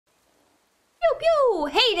pew!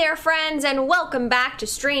 Hey there, friends, and welcome back to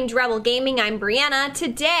Strange Rebel Gaming. I'm Brianna.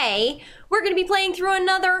 Today, we're going to be playing through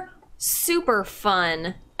another super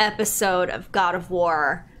fun episode of God of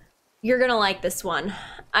War. You're going to like this one.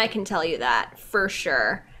 I can tell you that, for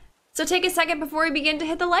sure. So take a second before we begin to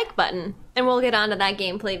hit the like button, and we'll get on to that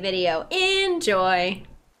gameplay video. Enjoy!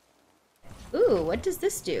 Ooh, what does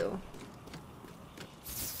this do?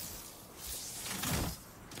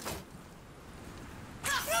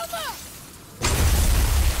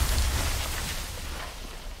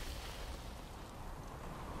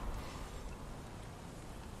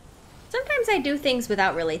 Sometimes I do things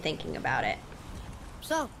without really thinking about it.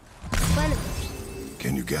 So, plan of this.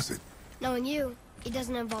 Can you guess it? Knowing you, it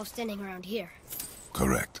doesn't involve standing around here.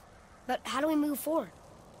 Correct. But how do we move forward?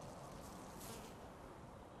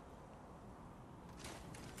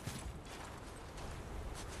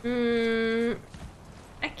 I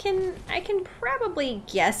can probably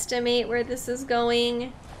guesstimate where this is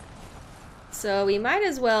going. So we might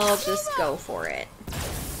as well just go for it.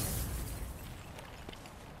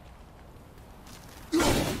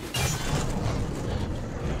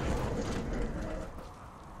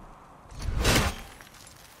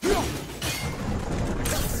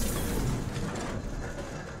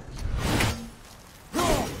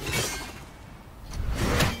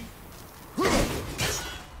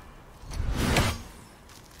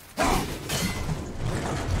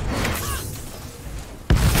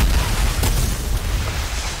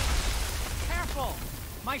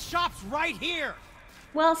 My shop's right here!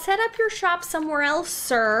 Well, set up your shop somewhere else,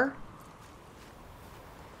 sir.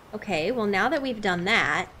 Okay, well now that we've done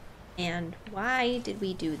that, and why did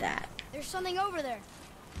we do that? There's something over there.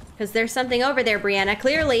 Because there's something over there, Brianna.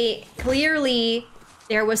 Clearly,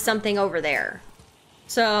 there was something over there.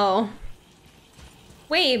 So,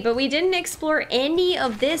 wait, but we didn't explore any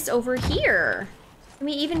of this over here. Can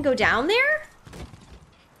we even go down there?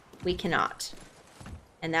 We cannot.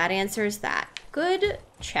 And that answers that. Good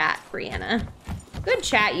chat, Brianna. Good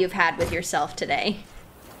chat you've had with yourself today.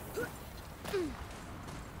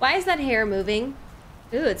 Why is that hair moving?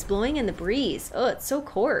 Ooh, it's blowing in the breeze. Oh, it's so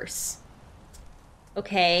coarse.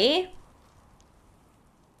 Okay.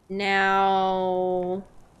 Now...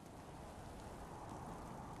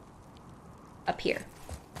 up here.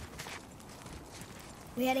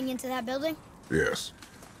 We heading into that building? Yes.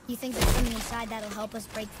 You think there's something inside that'll help us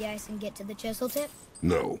break the ice and get to the chisel tip?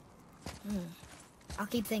 No. I'll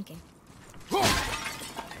keep thinking.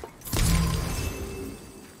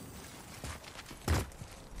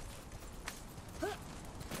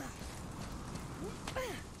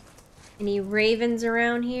 Any ravens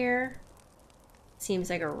around here? Seems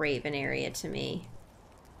like a raven area to me.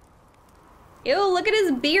 Ew, look at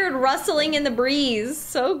his beard rustling in the breeze.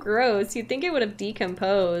 So gross. You'd think it would have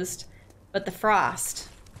decomposed. But the frost.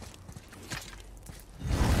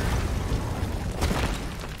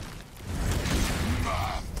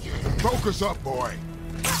 Focus up, boy.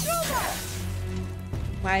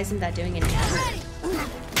 Why isn't that doing any harm?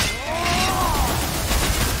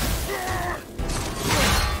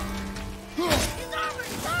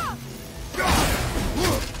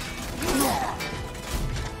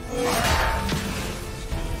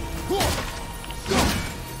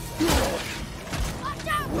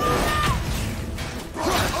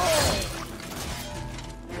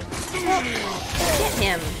 Get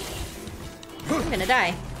him. I'm gonna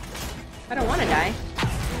die. I don't want to die.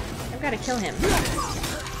 I've got to kill him.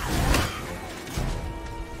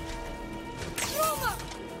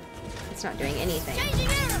 It's not doing anything.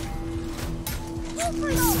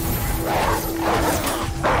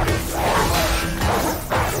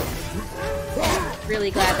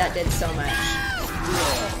 Really glad that did so much.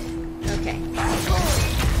 Okay.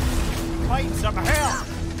 Find some help!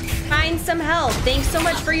 Find some help. Thanks so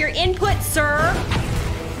much for your input, sir.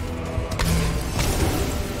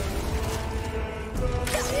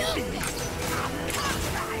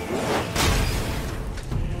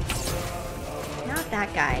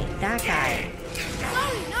 That guy. That guy.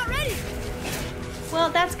 Sorry, not ready. Well,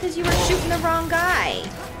 that's because you were shooting the wrong guy.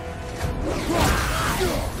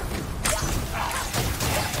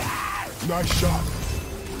 Nice shot.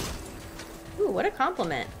 Ooh, what a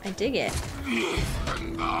compliment. I dig it.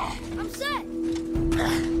 I'm set.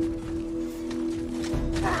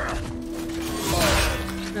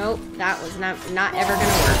 Nope, that was not ever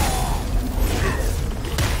gonna work.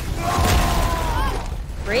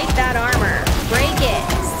 Break that armor. Break it.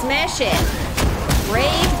 Smash it. Break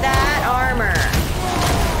that armor.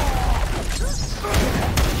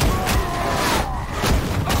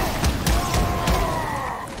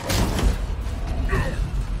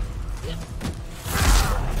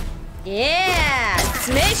 Yeah!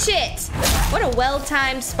 Smash it! What a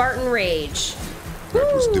well-timed Spartan rage.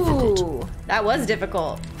 That was Ooh, difficult. that was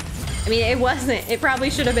difficult. I mean, it wasn't. It probably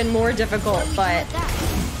should have been more difficult, but...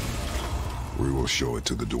 We will show it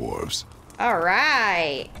to the dwarves.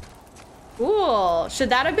 Alright. Cool. Should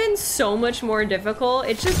that have been so much more difficult?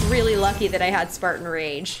 It's just really lucky that I had Spartan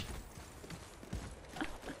Rage.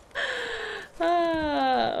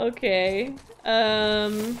 Okay.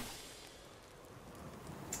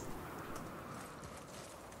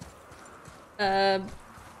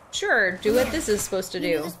 Sure, do what this is supposed to You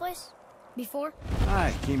knew do. this place? Before?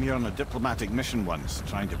 I came here on a diplomatic mission once,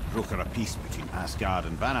 trying to broker a peace between Asgard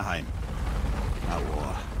and Vanaheim. That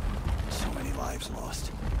war. So many lives lost.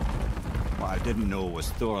 What I didn't know was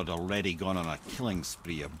Thor had already gone on a killing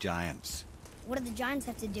spree of giants. What do the giants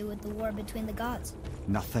have to do with the war between the gods?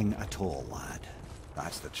 Nothing at all, lad.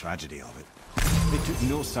 That's the tragedy of it. They took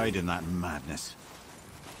no side in that madness.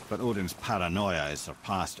 But Odin's paranoia is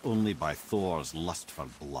surpassed only by Thor's lust for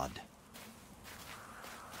blood.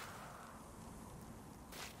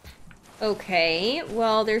 Okay,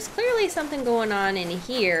 well, there's clearly something going on in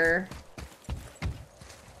here.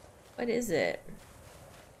 What is it?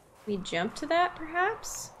 We jump to that,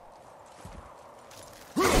 perhaps?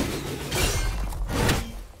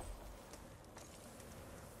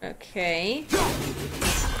 Okay.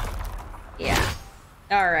 Yeah.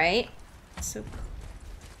 Alright. So,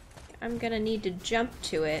 I'm gonna need to jump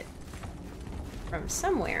to it from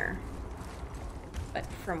somewhere. But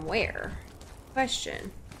from where?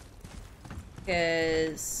 Question.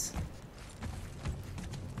 Because...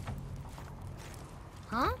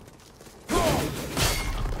 Huh?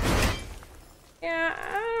 Yeah,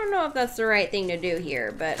 I don't know if that's the right thing to do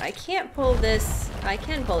here, but I can't pull this. I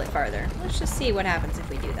can pull it farther. Let's just see what happens if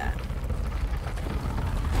we do that.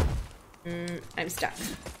 I'm stuck.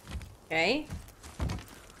 Okay.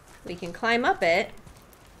 We can climb up it.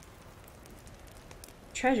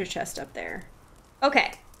 Treasure chest up there.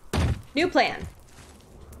 Okay. New plan.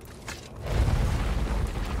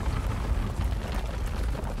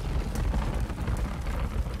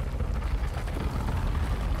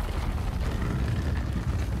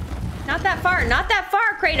 Not that far, not that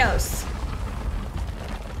far, Kratos!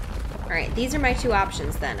 Alright, these are my two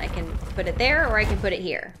options then. I can put it there or I can put it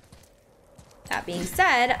here. That being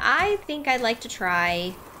said, I think I'd like to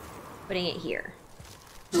try putting it here.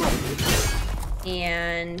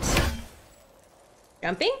 And...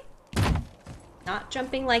 jumping? Not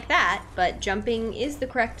jumping like that, but jumping is the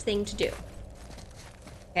correct thing to do.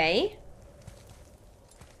 Okay.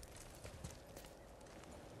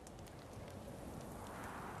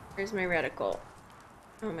 Where's my reticle?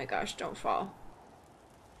 Oh my gosh, don't fall.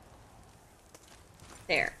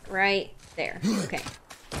 There, right there. Okay.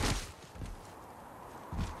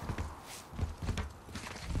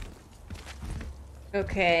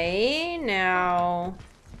 Okay, now...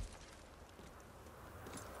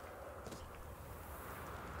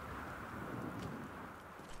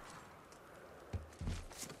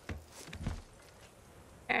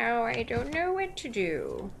 Now I don't know what to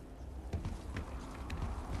do.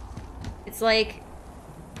 It's like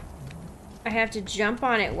I have to jump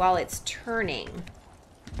on it while it's turning.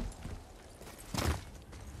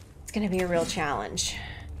 It's gonna be a real challenge.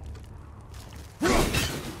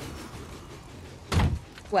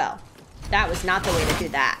 Well, that was not the way to do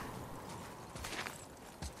that.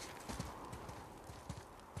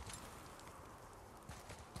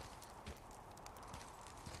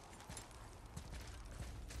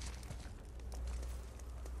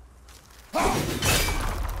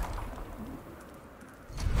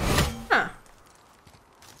 Huh.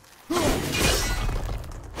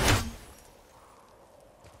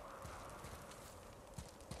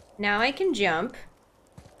 Now I can jump.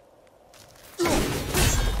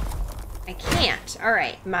 I can't. All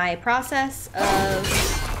right, my process of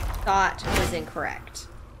thought was incorrect.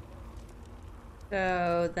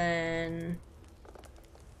 So then...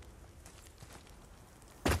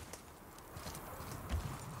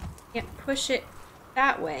 can't push it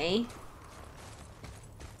that way.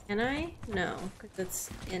 Can I? No, because it's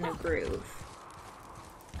in a groove.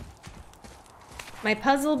 My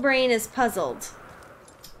puzzle brain is puzzled.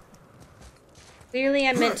 Clearly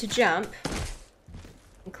I'm meant to jump.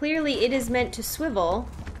 And clearly it is meant to swivel.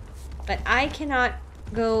 But I cannot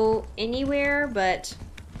go anywhere but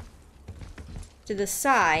to the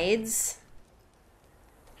sides.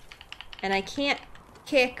 And I can't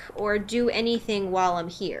kick or do anything while I'm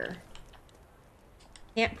here.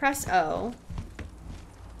 Can't press O.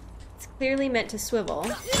 It's clearly meant to swivel.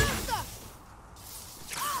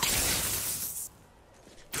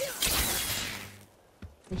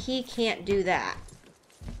 And he can't do that.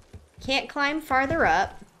 Can't climb farther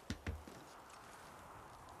up.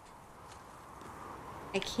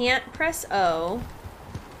 I can't press O.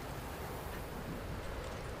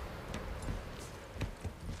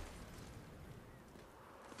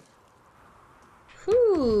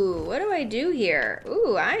 Whew, what do I do here?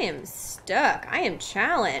 Ooh, I am stuck. I am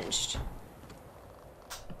challenged.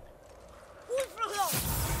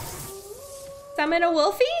 Summon a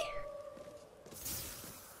Wolfie?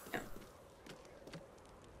 No.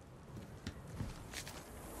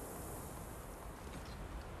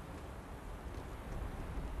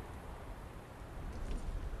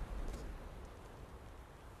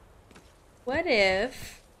 What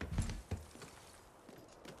if...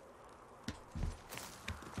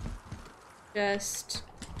 just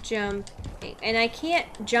jump, and I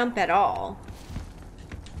can't jump at all.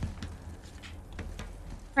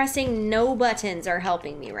 Pressing no buttons are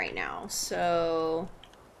helping me right now, so...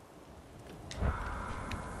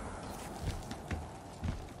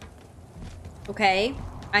 Okay,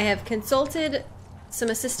 I have consulted some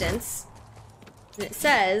assistance, and it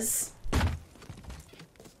says...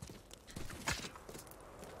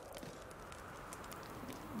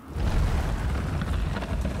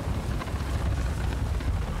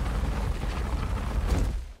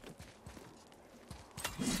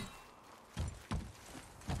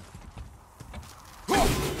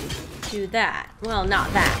 do that. Well,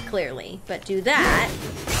 not that, clearly, but do that.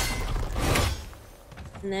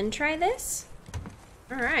 And then try this?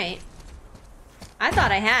 Alright. I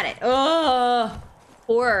thought I had it. Oh,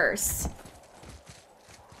 horse.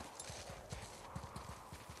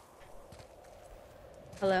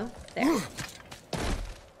 Hello? There.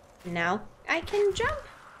 Now I can jump.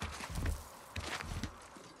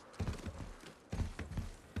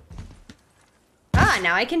 Ah,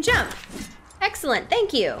 now I can jump. Excellent,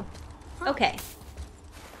 thank you. Okay.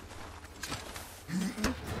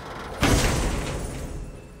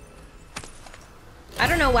 I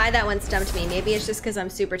don't know why that one stumped me. Maybe it's just because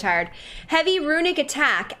I'm super tired. Heavy runic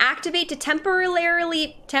attack. Activate to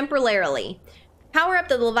temporarily. Power up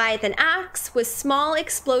the Leviathan axe with small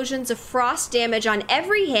explosions of frost damage on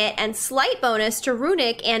every hit and slight bonus to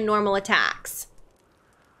runic and normal attacks.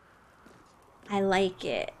 I like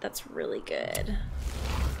it. That's really good.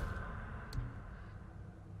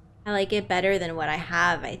 I like it better than what I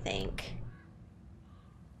have, I think.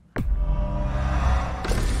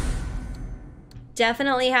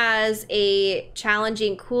 Definitely has a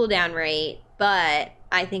challenging cooldown rate, but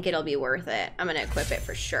I think it'll be worth it. I'm gonna equip it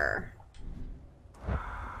for sure. All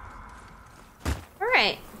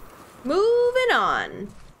right, moving on.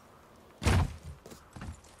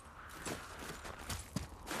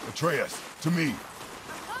 Atreus, to me.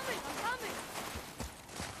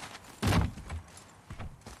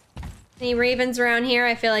 Any ravens around here?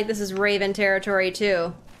 I feel like this is raven territory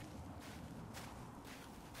too.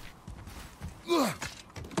 Come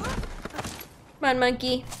on,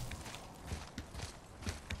 monkey.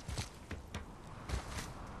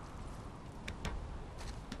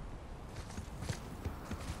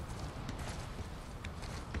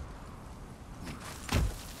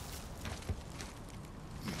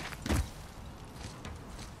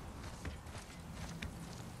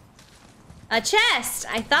 A chest!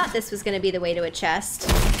 I thought this was gonna be the way to a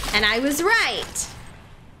chest, and I was right!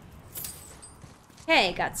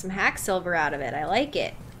 Okay, got some hack silver out of it. I like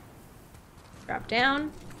it. Drop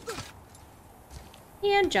down.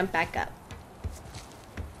 And jump back up.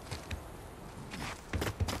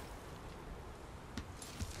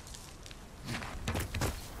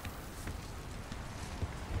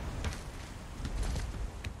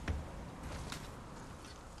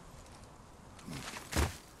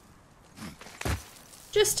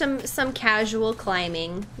 Just some casual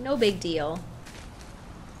climbing. No big deal.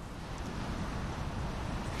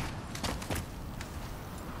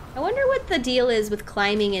 I wonder what the deal is with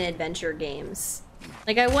climbing in adventure games.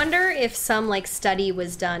 Like, I wonder if some, like, study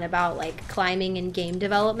was done about, like, climbing in game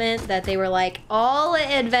development, that they were like, all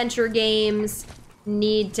adventure games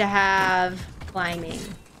need to have climbing.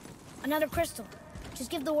 Another crystal.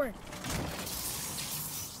 Just give the word.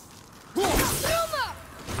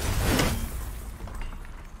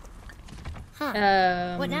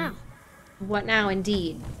 Huh. What now? What now,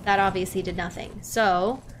 indeed. That obviously did nothing.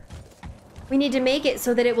 So, we need to make it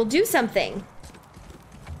so that it will do something.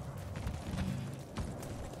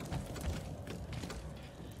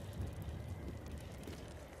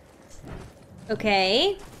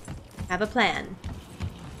 Okay. Have a plan.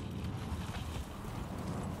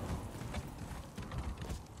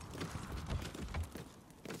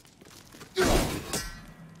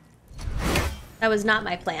 That was not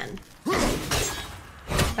my plan.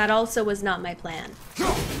 That also was not my plan.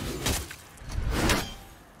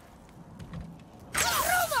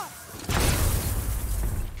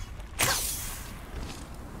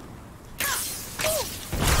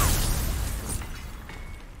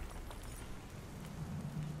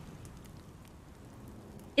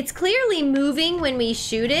 It's clearly moving when we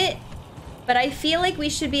shoot it, but I feel like we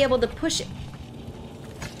should be able to push it.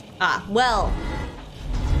 Ah, well.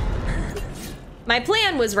 My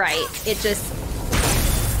plan was right. It just...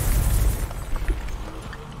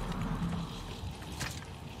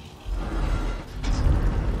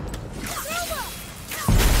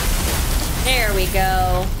 There we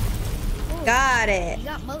go. Ooh, Got it. you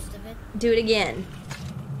got most of it. Do it again.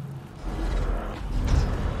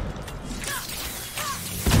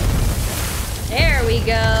 There we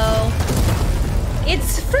go.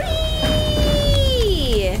 It's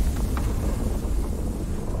free!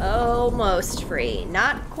 Almost free.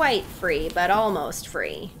 Not quite free, but almost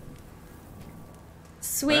free.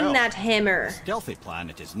 Swing Well, that hammer. Stealthy plan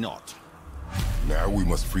it is not. Now we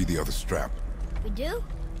must free the other strap. We do?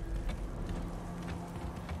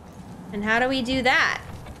 And how do we do that?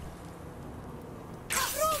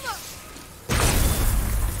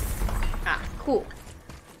 Ah, cool.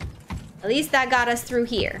 At least that got us through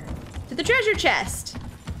here. To the treasure chest.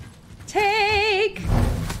 Take!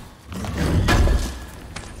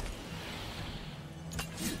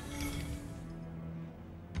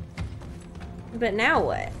 But now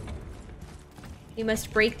what? We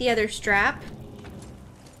must break the other strap.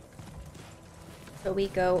 So we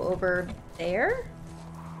go over there?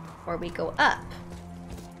 Or we go up?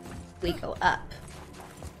 We go up.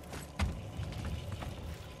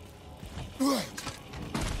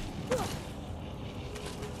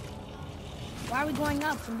 Why are we going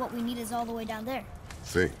up when what we need is all the way down there?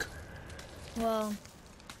 Think. Well,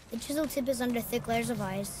 the chisel tip is under thick layers of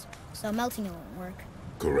ice, so melting it won't work.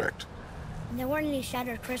 Correct. And there weren't any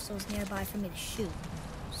shattered crystals nearby for me to shoot,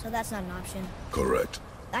 so that's not an option. Correct.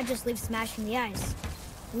 That just leaves smashing the ice.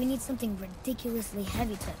 We need something ridiculously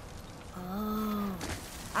heavy to... Oh,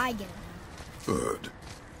 I get it now. Good.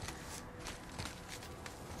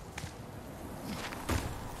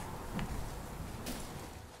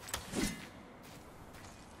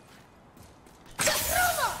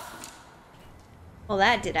 Well,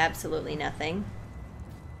 that did absolutely nothing.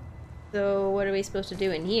 So what are we supposed to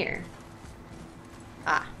do in here?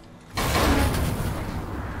 Ah.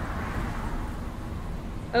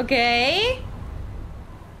 Okay.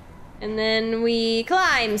 And then we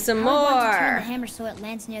climb some How are we going to turn the more. hammer so it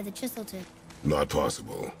lands near the chisel tip? Not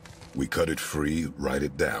possible. We cut it free, write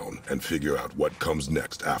it down, and figure out what comes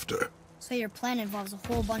next after. So your plan involves a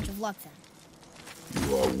whole bunch of luck then?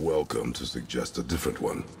 You are welcome to suggest a different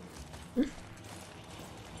one.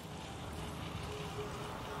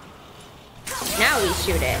 Now we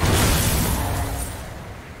shoot it.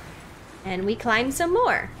 And we climb some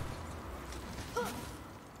more.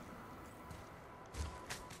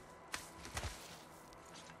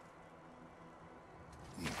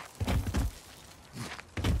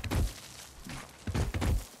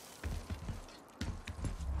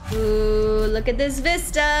 Ooh, look at this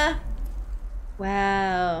vista.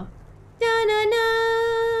 Wow. Da-na-na,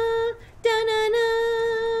 da-na-na,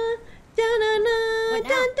 da-na-na, What now?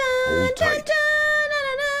 da-da, Hold tight.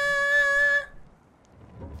 da-da-na-na.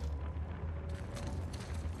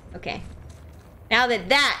 Okay. Now that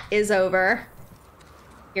that is over,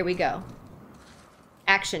 here we go.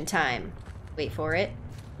 Action time. Wait for it.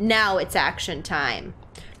 Now it's action time.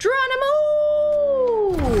 Geronimo!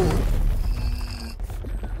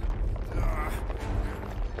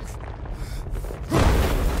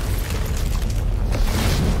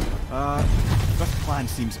 This plan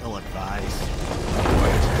seems ill-advised.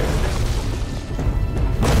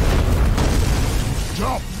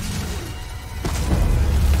 Jump!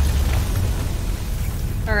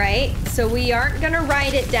 All right, so we aren't gonna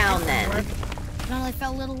write it down then. It only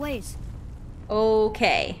fell a little ways.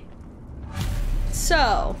 Okay.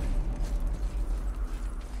 So,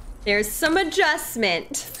 there's some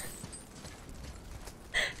adjustment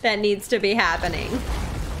that needs to be happening.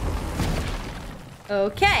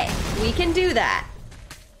 Okay, we can do that.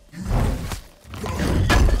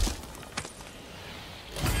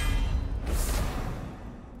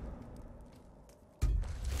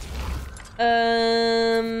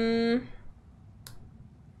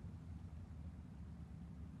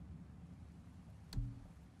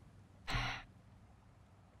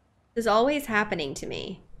 This is always happening to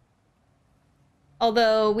me.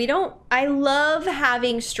 Although we don't, I love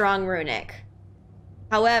having strong runic.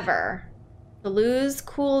 However, to lose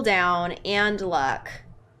cooldown and luck,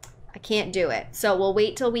 I can't do it. So we'll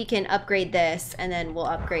wait till we can upgrade this and then we'll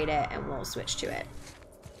upgrade it and we'll switch to it.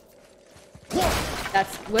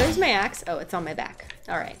 That's, where's my axe? Oh, it's on my back.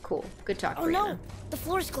 All right, cool. Good talk, Oh Brianna. no, the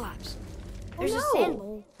floor's collapsed. There's a no. sand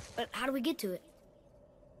bowl, but how do we get to it?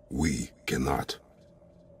 We cannot.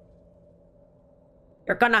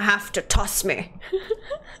 You're gonna have to toss me.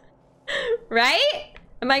 Right?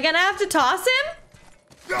 Am I gonna have to toss him?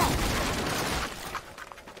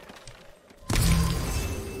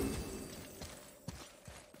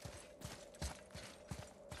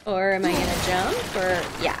 Or am I gonna jump? Or,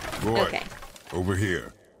 yeah. Boy, okay. over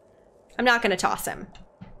here. I'm not gonna toss him.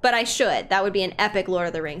 But I should. That would be an epic Lord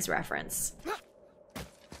of the Rings reference.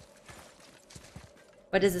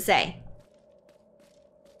 What does it say?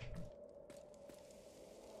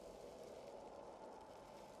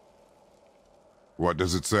 What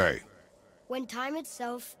does it say? When time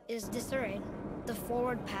itself is disarrayed, the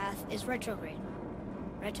forward path is retrograde.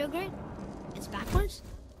 Retrograde? It's backwards?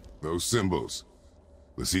 Those symbols.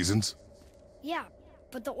 The seasons? Yeah,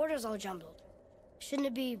 but the order's all jumbled. Shouldn't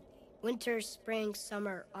it be winter, spring,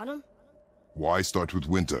 summer, autumn? Why start with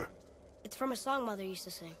winter? It's from a song Mother used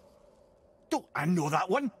to sing. Don't I know that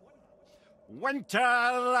one? Winter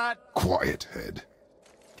that... Quiet, head.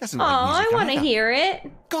 Doesn't Oh, like music I want to either. hear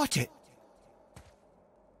it. Got it.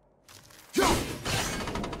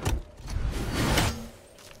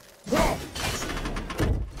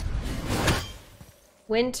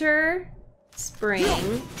 Winter,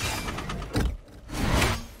 spring,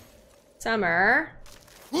 summer,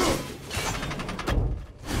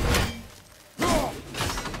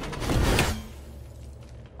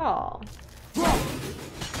 fall.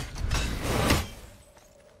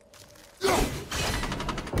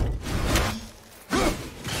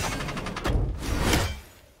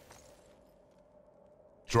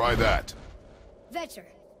 Try that. Vetter,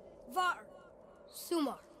 Var,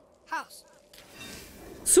 Sumar, House.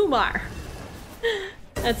 Sumar.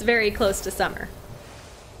 That's very close to summer.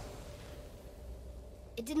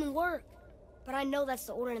 It didn't work, but I know that's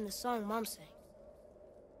the order in the song Mom sang.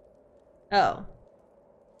 Oh.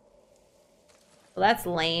 Well, that's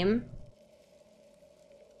lame.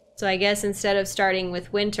 So I guess instead of starting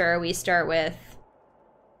with winter, we start with...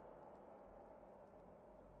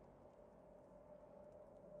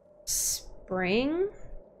 spring?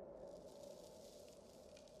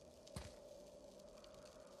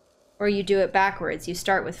 Or you do it backwards. You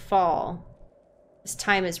start with fall. This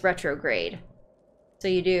time is retrograde. So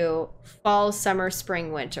you do fall, summer,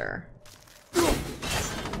 spring, winter.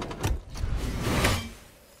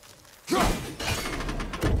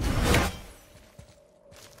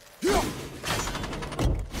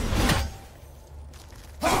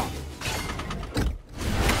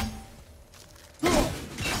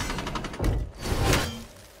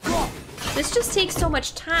 This just takes so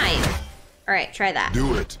much time. All right, try that.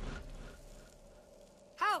 Do it.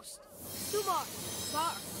 House, Sumar,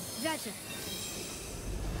 Var, Vetter.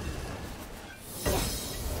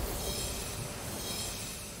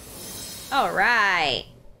 All right.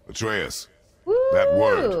 Atreus. Woo! That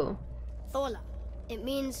word. Thola. It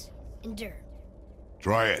means endure.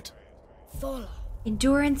 Try it. Thola.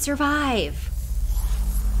 Endure and survive.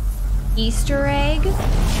 Easter egg?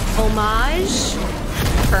 Homage?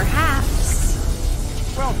 Perhaps.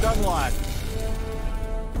 Well done, lad.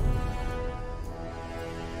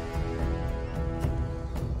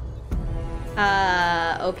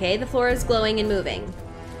 Okay, the floor is glowing and moving.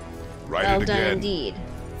 Write Well it done again. indeed.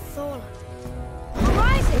 Thola.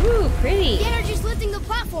 Horizon! Ooh, pretty. The energy's lifting the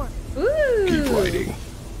platform. Ooh. Keep writing.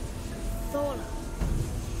 Thola.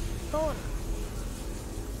 Thola.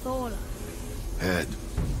 Thola. Head.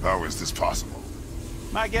 How is this possible?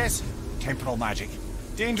 My guess? Temporal magic.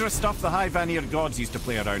 Dangerous stuff the High Vanir gods used to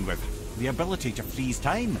play around with. The ability to freeze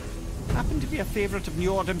time. Happened to be a favourite of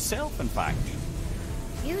Njord himself, in fact.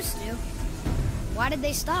 Used to. Why did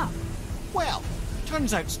they stop? Well,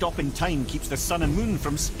 turns out stopping time keeps the sun and moon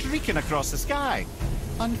from streaking across the sky.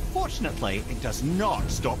 Unfortunately, it does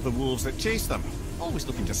not stop the wolves that chase them, always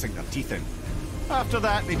looking to sink their teeth in. After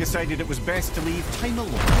that, they decided it was best to leave time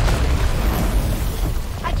alone.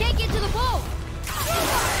 I can't get to the boat!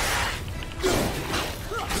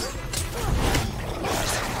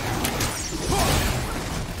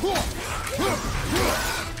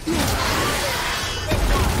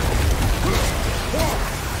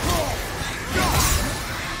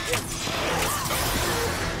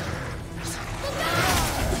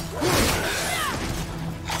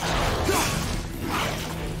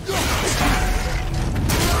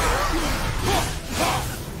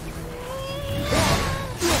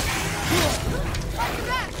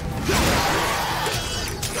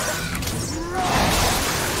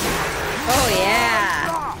 Oh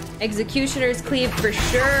yeah. Executioner's cleave for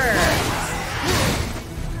sure.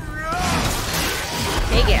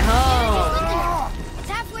 Take it home. It's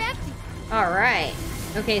halfway empty. All right.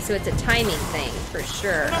 Okay, so it's a timing thing for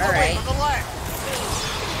sure. All right.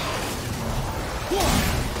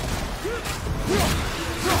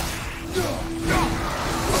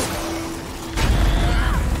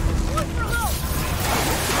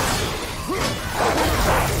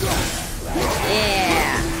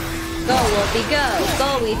 Yeah. Go, Wolfie, go. Go,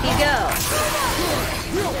 Wolfie, go.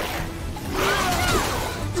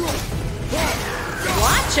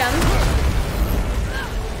 Watch him.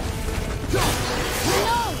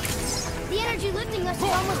 No! The energy lifting us is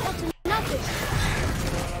almost up to nothing.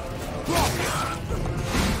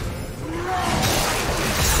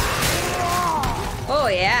 Oh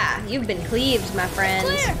yeah, you've been cleaved, my friend.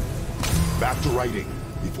 Clear! Back to writing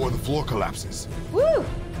before the floor collapses. Woo!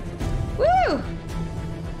 Woo!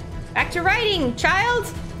 Back to writing, child!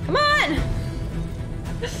 Come on!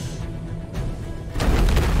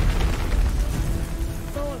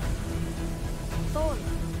 Thor. Thor.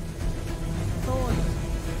 Thor.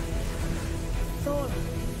 Thor.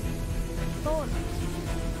 Thor.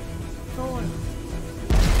 Thor.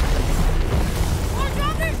 More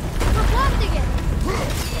droppers! We're blocked again!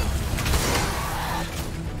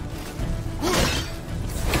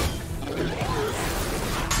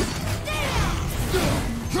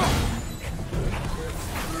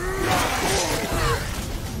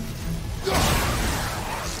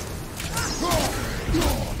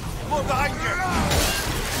 More behind you!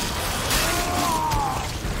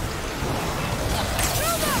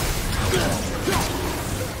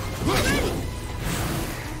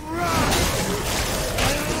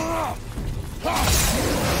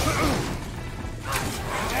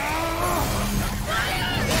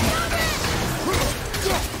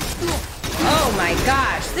 Oh my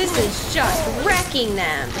gosh, this is just wrecking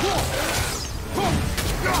them.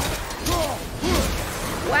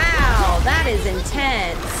 Wow, that is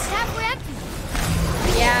intense. Halfway empty!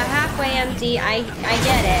 Yeah, halfway empty. I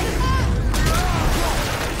get it.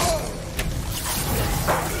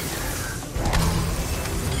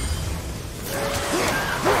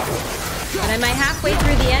 But am I halfway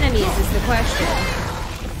through the enemies is the question.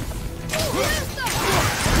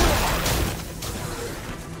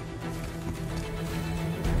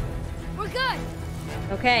 We're good!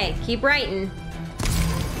 Okay, keep writing.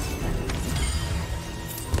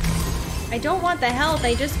 I don't want the health,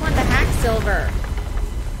 I just want the hack silver.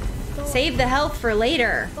 Save the health for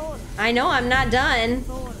later. I know I'm not done.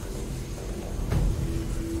 Thor.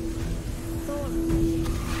 Thor.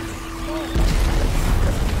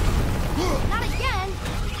 Thor. Not again!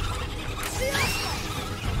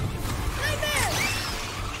 Nightmare!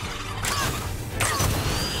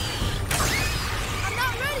 I'm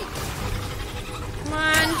not ready! Come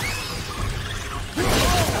on.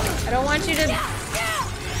 I don't want you to...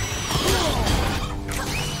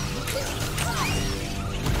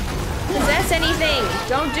 possess anything.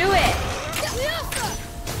 Don't do it.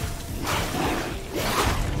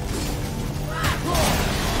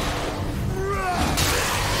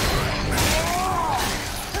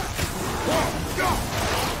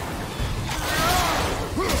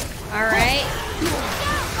 All right.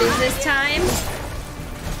 Business time.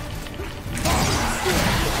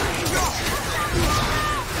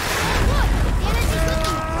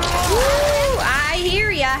 Woo! I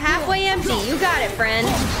hear ya. Halfway empty. You got it, friend.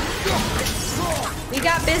 We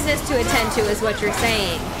got business to attend to is what you're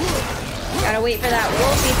saying. Gotta wait for that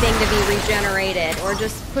wolfy thing to be regenerated or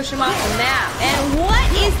just push him off the map. And what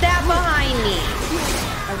is that behind me?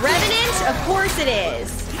 A revenant? Of course it is.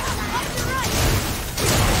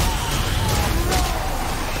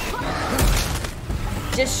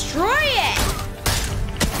 Destroy it!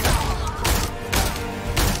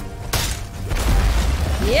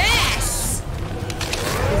 Yes!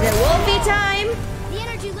 Is it wolfy time? The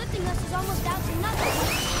energy lifting us is almost out to nothing.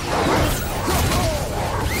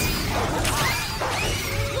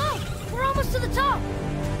 Look! We're almost to the top!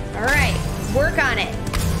 Alright, work on it.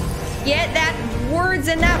 Get that words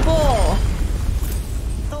in that bowl.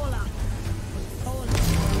 Thola. Thola.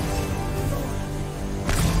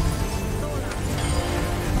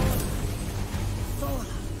 Thola.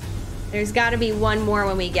 There's gotta be one more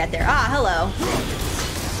when we get there. Ah, hello.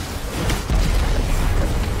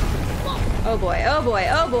 Oh boy, oh boy,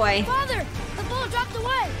 oh boy. Father! The bull dropped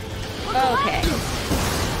away! Okay.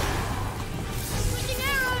 Switching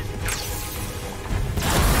arrows!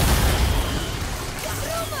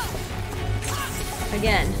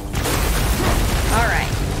 Again.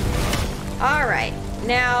 Alright. Alright.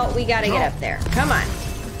 Now we gotta get up there. Come on.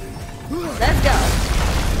 Let's go.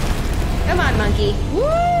 Come on, monkey. Woo!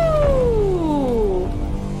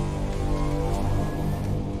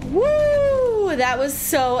 Woo! That was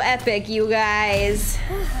so epic, you guys.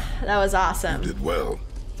 That was awesome. Did well.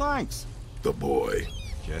 Thanks. The boy.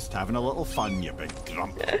 Just having a little fun, you big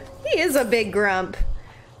grump. He is a big grump.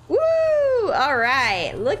 Woo! All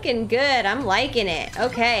right, looking good. I'm liking it.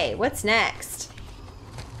 Okay, what's next?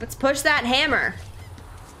 Let's push that hammer.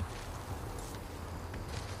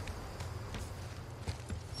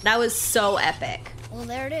 That was so epic. Well,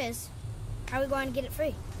 there it is. How are we going to get it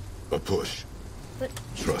free? A push. But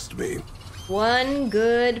Trust me. One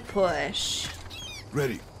good push.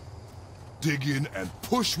 Ready. Dig in and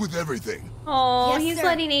push with everything. Oh, Yes, he's sir.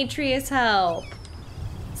 letting Atreus help.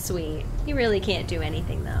 Sweet. He really can't do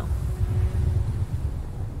anything, though.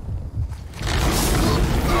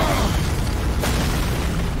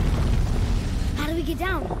 how do we get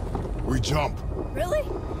down? We jump. Really?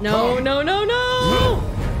 No, no, no, no!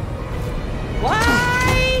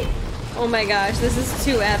 Why? Oh my gosh, this is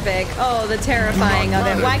too epic. Oh, the terrifying of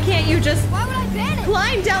it. Why can't you just Why would I ban it?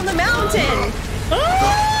 climb down the mountain?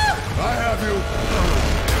 Ah! I have you.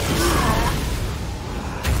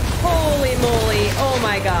 Holy moly. Oh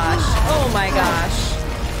my gosh. Oh my gosh.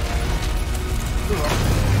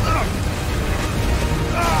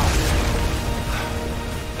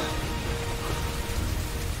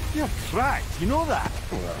 You're cracked, you know that?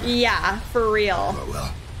 Yeah, for real. Oh,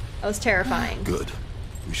 well, That was terrifying. good.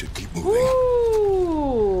 We should keep moving.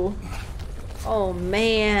 Ooh. Oh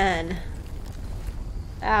man.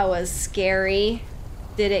 That was scary.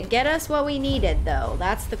 Did it get us what we needed though?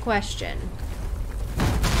 That's the question.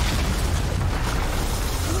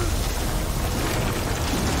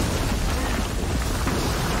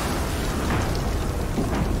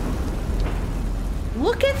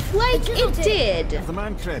 Looketh like it did. Give the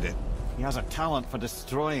man credit. He has a talent for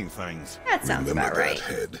destroying things. That sounds Remember about that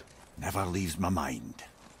right. head. Never leaves my mind.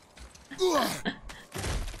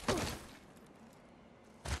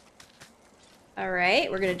 All right,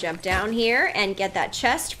 we're gonna jump down here and get that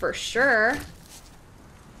chest for sure.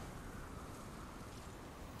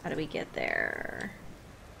 How do we get there?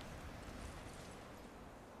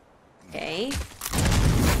 Okay.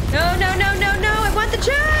 No, no, no, no, no! I want the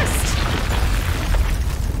chest!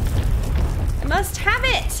 I must have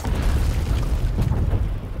it!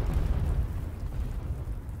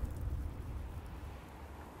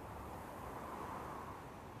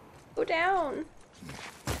 Go down.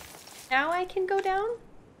 Now I can go down?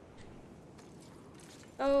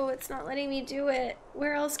 Oh, it's not letting me do it.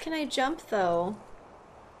 Where else can I jump, though?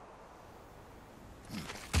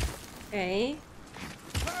 Okay.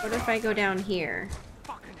 What if I go down here?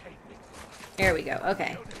 There we go.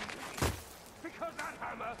 Okay. Because that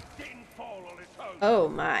hammer didn't fall on its own. Oh,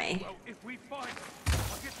 my. Well, if we find it,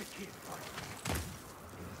 I'll get the kid right.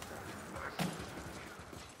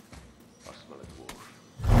 I smell a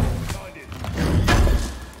dwarf. Find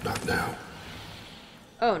it. Not now.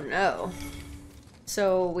 Oh, no.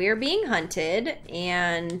 So we're being hunted,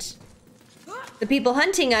 and the people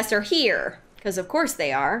hunting us are here. Because of course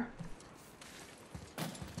they are.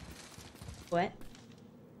 What?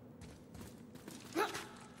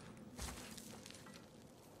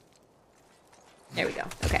 There we go.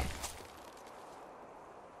 Okay.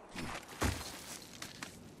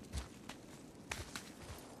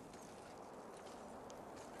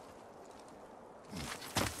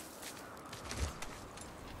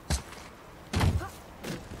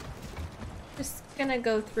 Just gonna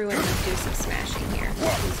go through and do some smashing here.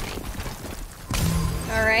 Excuse me.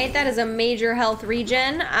 Alright, that is a major health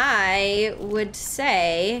regen. I would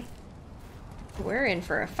say we're in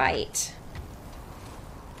for a fight.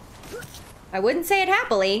 I wouldn't say it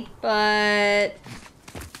happily, but...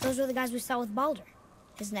 Those were the guys we saw with Baldur.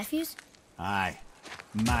 His nephews? Aye.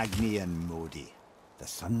 Magni and Modi. The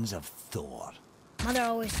sons of Thor. Mother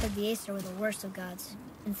always said the Aesir were the worst of gods,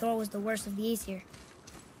 and Thor was the worst of the Aesir.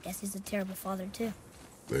 Guess he's a terrible father, too.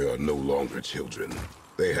 They are no longer children.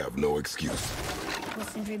 They have no excuse. Will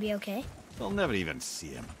Sindri be okay? They'll never even see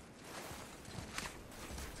him.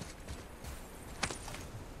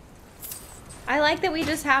 I like that we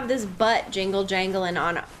just have this butt jingle jangling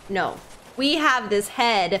on... No. We have this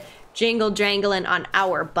head jingle jangling on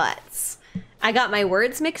our butts. I got my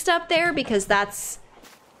words mixed up there because that's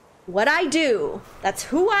what I do. That's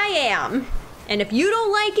who I am. And if you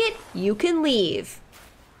don't like it, you can leave.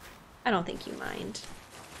 I don't think you mind.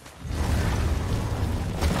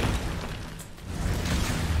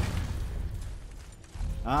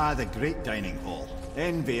 Ah, the great dining hall.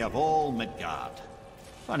 Envy of all Midgard.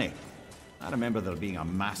 Funny, I remember there being a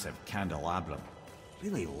massive candelabrum.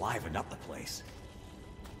 Really livened up the place.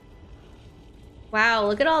 Wow,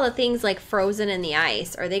 look at all the things like frozen in the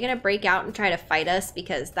ice. Are they gonna break out and try to fight us?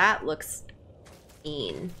 Because that looks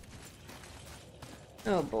mean.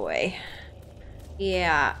 Oh boy.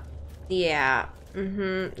 Yeah. Yeah.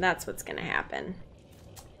 That's what's gonna happen.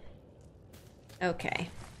 Okay.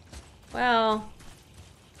 Well,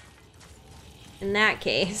 In that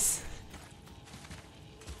case,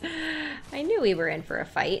 I knew we were in for a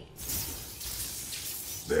fight.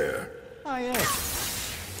 There. Ah,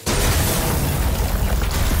 yes.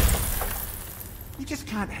 You just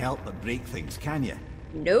can't help but break things, can you?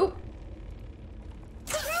 Nope.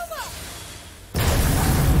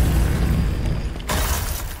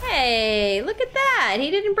 Hey, look at that. He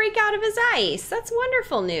didn't break out of his ice. That's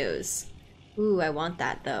wonderful news. Ooh, I want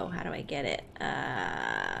that though. How do I get it?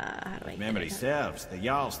 How do I get Memory it? serves, the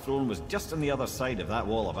Jarl's throne was just on the other side of that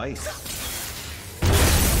wall of ice.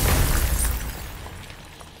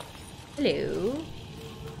 Hello.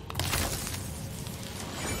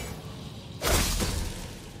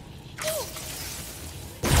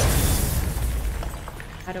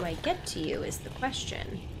 How do I get to you is the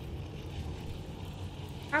question.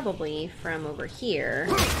 Probably from over here.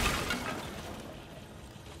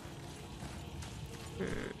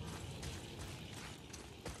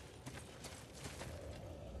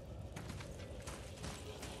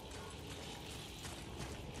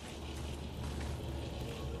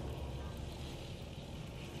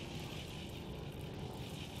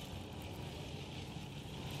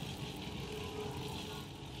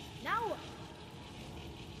 Now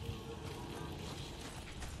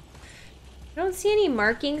I don't see any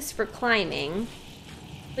markings for climbing.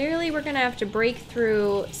 Clearly we're gonna have to break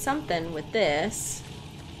through something with this.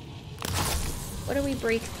 What do we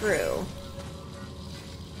break through?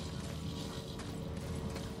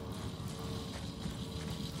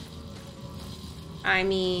 I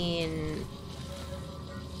mean...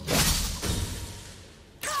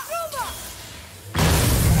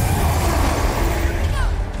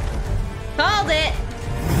 Called it!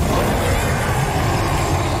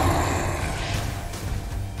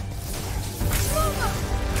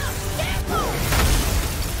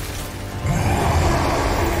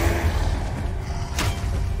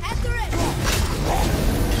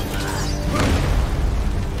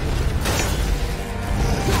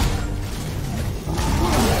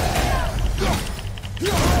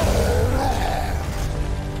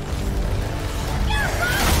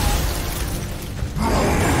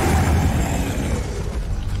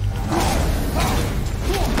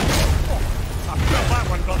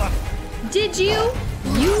 Did you?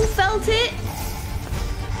 You felt it?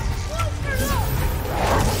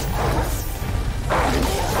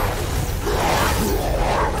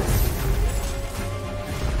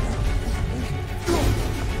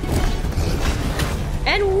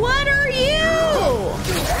 And what are you?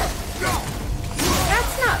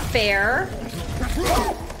 That's not fair.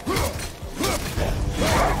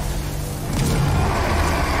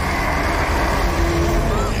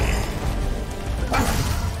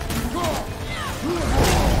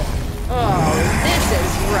 Oh, this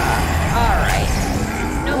is rough. All right.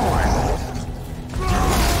 No more.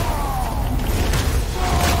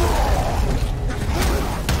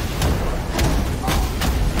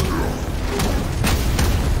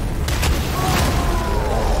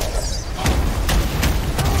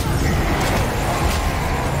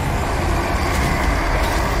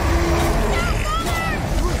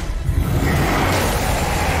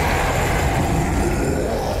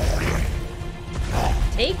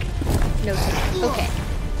 Take? No take. Okay.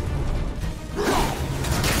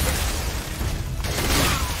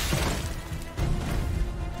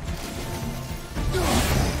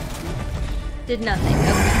 Did nothing.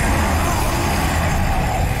 Okay.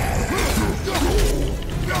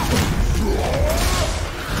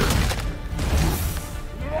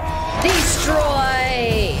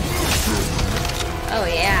 Destroy! Oh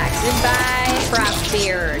yeah. Goodbye,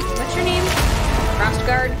 Frostbeard. What's your name?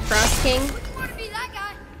 Frostguard? Frost King?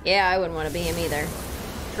 Yeah, I wouldn't want to be him either.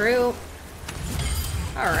 True.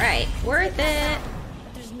 Alright, worth it.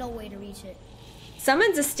 But there's no way to reach it.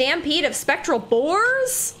 Summons a stampede of spectral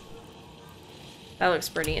boars? That looks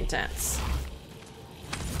pretty intense.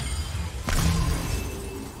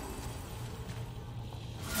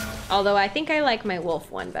 Although I think I like my wolf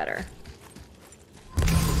one better.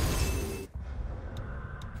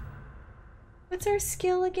 What's our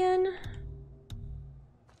skill again?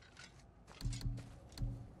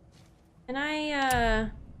 Can I,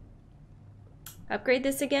 upgrade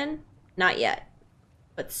this again? Not yet,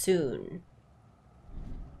 but soon.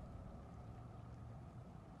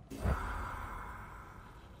 Can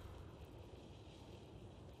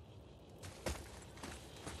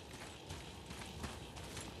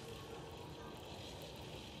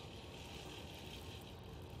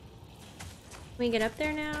we get up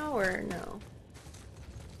there now, or no?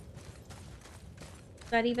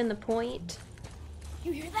 Is that even the point?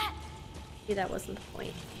 You hear that? Maybe that wasn't the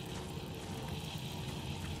point.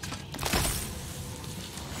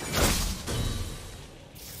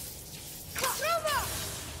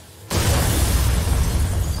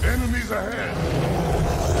 Enemies ahead!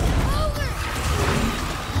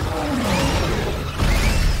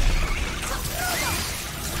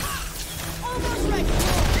 Almost ready.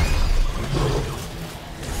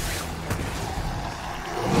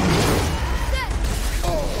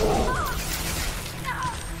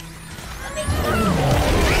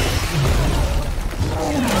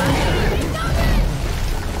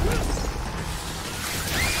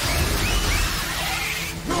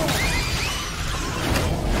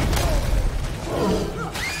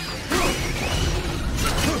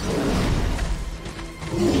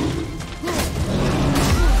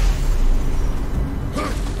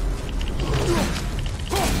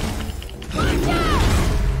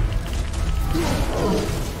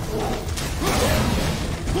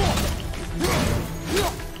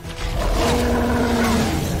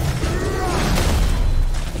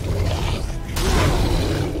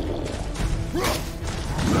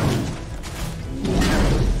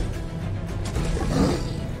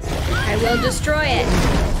 We'll destroy it.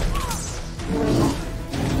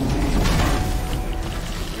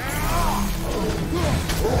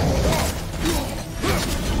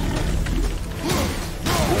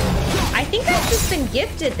 I think I've just been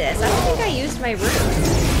gifted this. I don't think I used my room.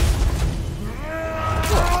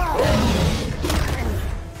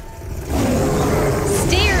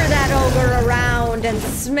 Steer that ogre around and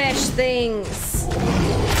smash things.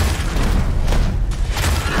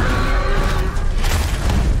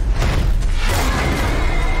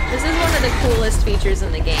 This is one of the coolest features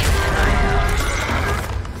in the game, in my opinion.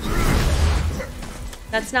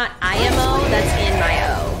 That's not IMO, that's in my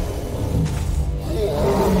O.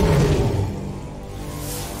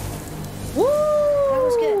 Woo! That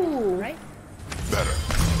was good, right? Better.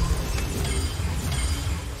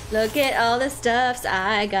 Look at all the stuffs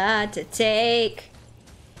I got to take.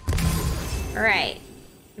 Alright.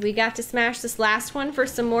 We got to smash this last one for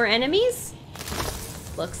some more enemies?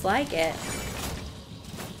 Looks like it.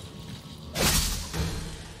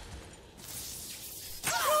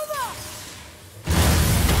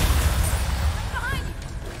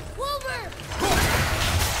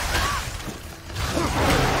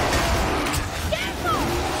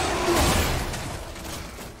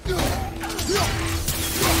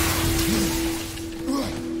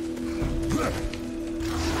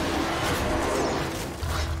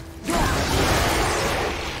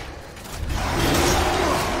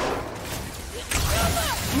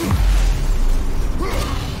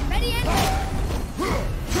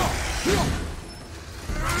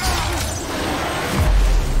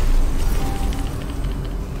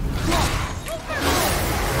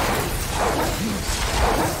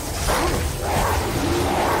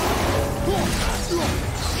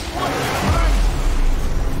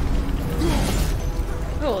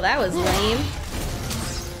 That was lame.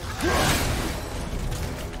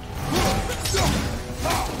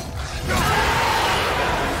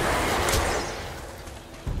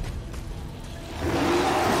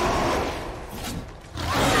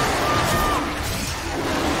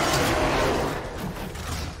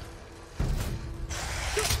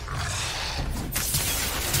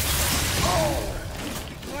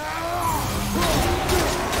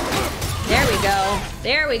 There we go.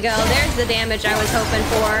 There we go. There's the damage I was hoping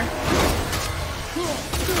for.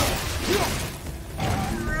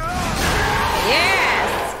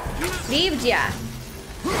 Yes! Leaved ya.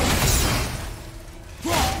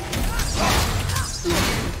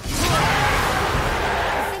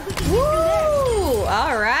 Woo!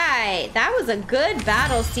 Alright. That was a good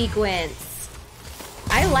battle sequence.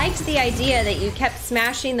 I liked the idea that you kept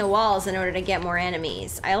smashing the walls in order to get more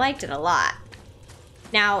enemies. I liked it a lot.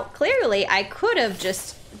 Now, clearly, I could have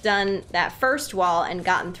just done that first wall and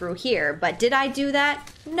gotten through here, but did I do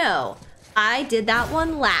that? No. I did that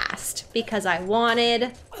one last because I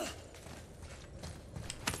wanted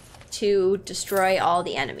to destroy all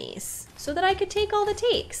the enemies so that I could take all the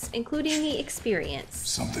takes, including the experience.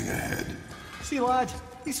 Something ahead. See, lad,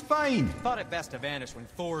 he's fine. Thought it best to vanish when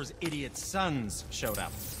Thor's idiot sons showed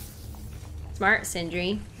up. Smart,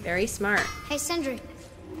 Sindri. Very smart. Hey, Sindri,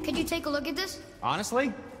 could you take a look at this?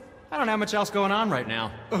 Honestly, I don't have much else going on right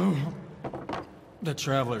now. Ugh. The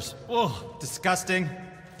travelers. Oh, disgusting.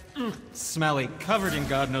 Smelly, covered in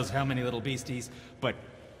God knows how many little beasties, but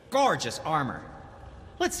gorgeous armor.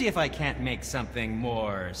 Let's see if I can't make something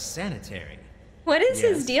more sanitary. What is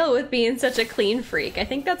his deal with being such a clean freak? I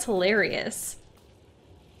think that's hilarious.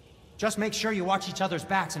 Just make sure you watch each other's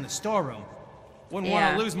backs in the storeroom. Wouldn't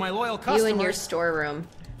want to lose my loyal customers. You and your storeroom.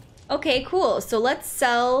 Okay, cool. So let's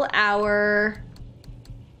sell our...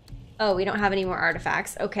 Oh, we don't have any more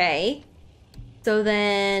artifacts. Okay. So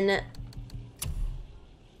then...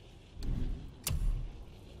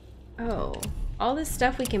 Oh, all this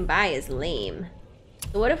stuff we can buy is lame.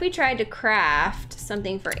 So what if we tried to craft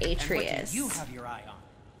something for Atreus? You have your eye on.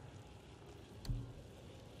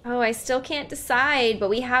 Oh, I still can't decide, but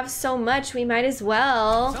we have so much, we might as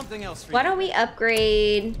well. Something else for Why you. don't we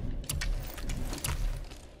upgrade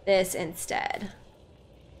this instead?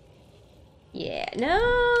 Yeah, no.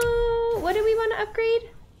 What did we want to upgrade?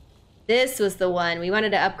 This was the one. We wanted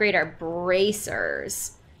to upgrade our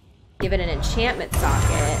bracers. Give it an enchantment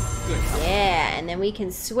socket. Yeah, and then we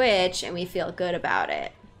can switch and we feel good about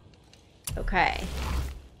it. Okay.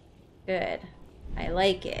 Good. I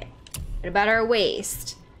like it. What about our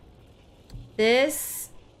waist? This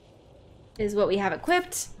is what we have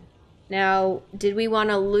equipped. Now, did we want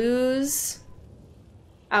to lose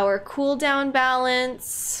our cooldown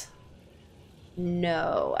balance?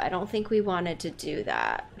 No, I don't think we wanted to do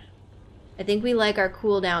that. I think we like our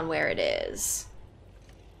cooldown where it is.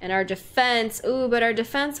 And our defense, ooh, but our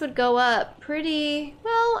defense would go up pretty,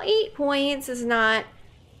 well, 8 points is not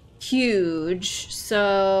huge.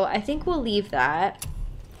 So I think we'll leave that.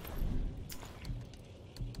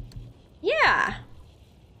 Yeah.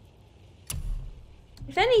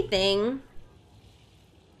 If anything,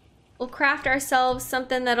 we'll craft ourselves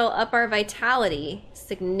something that'll up our vitality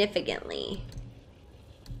significantly.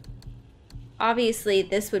 Obviously,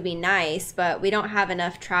 this would be nice, but we don't have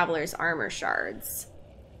enough Traveler's Armor shards.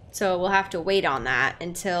 So we'll have to wait on that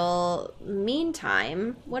until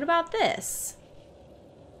meantime. What about this?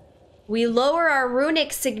 We lower our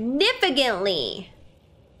runic significantly.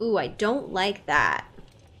 Ooh, I don't like that.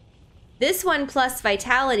 This one plus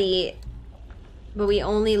vitality, but we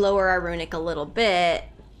only lower our runic a little bit.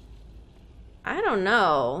 I don't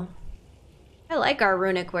know. I like our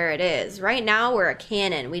runic where it is. Right now we're a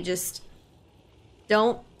cannon. We just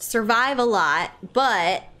don't survive a lot,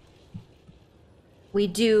 but we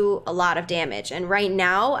do a lot of damage. And right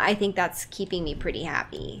now, I think that's keeping me pretty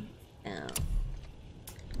happy. Oh.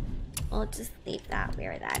 We'll just leave that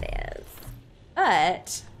where that is.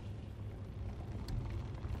 But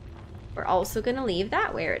we're also gonna leave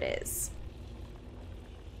that where it is.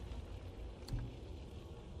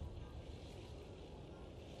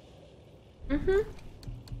 Mm-hmm.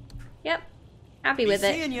 Yep. Happy with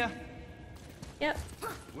it. Seeing ya. Yep.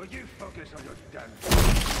 Will you focus on your damn...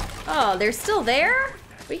 Oh, they're still there?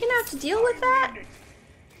 We gonna have to deal with that? He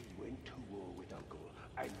went to war with Uncle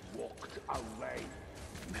and walked away.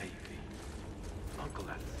 Maybe. Uncle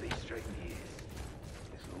had 3 straight years.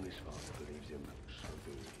 As long as Father believes him, so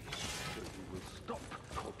do we. So you will stop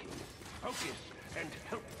talking, focus, and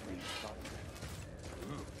help me, son.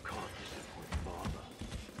 Can't disappoint Father.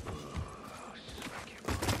 Smack your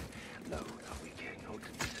boy. No, we cannot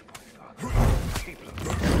disappoint Father. Keep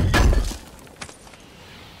looking.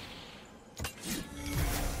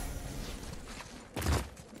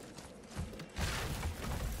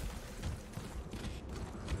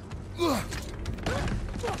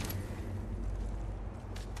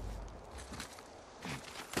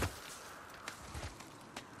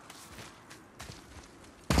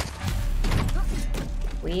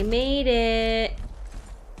 We made it.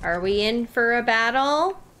 Are we in for a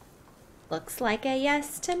battle? Looks like a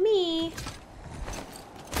yes to me.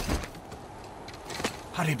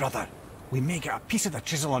 Hurry, brother. We may get a piece of the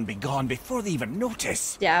chisel and be gone before they even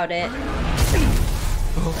notice. Doubt it.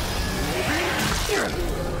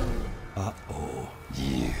 Uh-oh.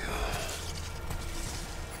 Yeah.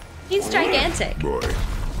 He's gigantic. Boy.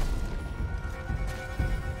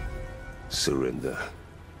 Surrender.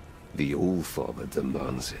 The All-Father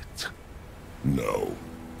demands it. No.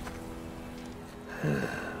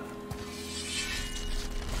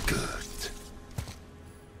 Good.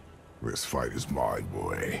 This fight is mine,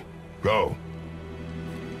 boy. Go.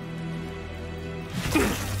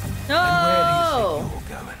 No!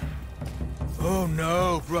 You're going. Oh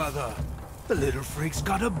no, brother. The little freak's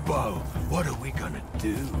got a bow. What are we gonna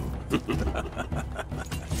do?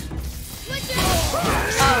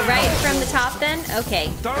 Oh, right from the top then?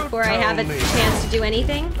 Okay. Before I have a chance to do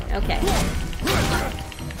anything? Okay.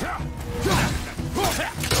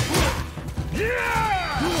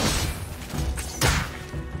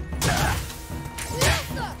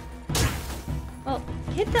 Well,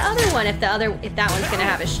 hit the other one if that one's gonna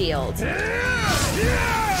have a shield.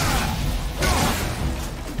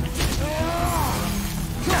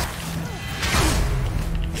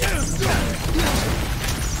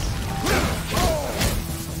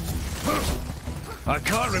 I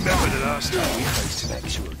can't remember the last time we faced an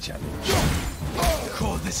actual challenge.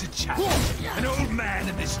 Call this a challenge? An old man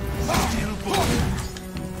and this steel boy.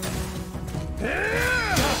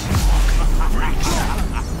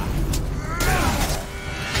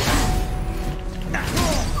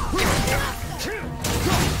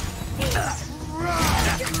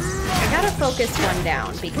 this one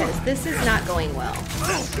down because this is not going well.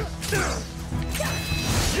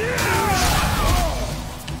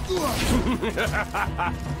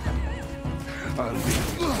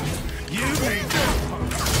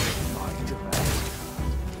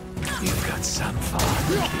 You've got some fun.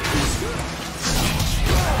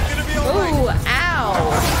 Ooh,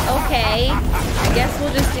 ow. Okay. I guess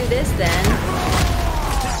we'll just do this then.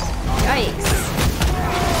 Yikes.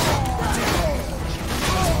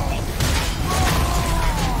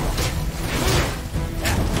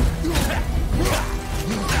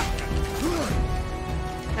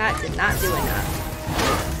 That did not do enough.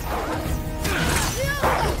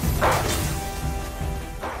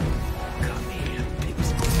 Come here, pigs.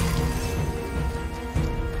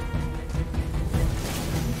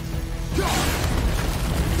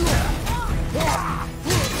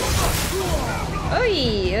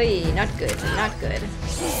 Oy, oy, not good, not good.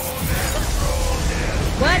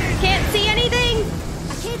 What? Can't see anything?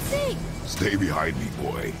 I can't see. Stay behind me,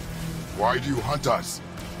 boy. Why do you hunt us?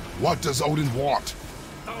 What does Odin want?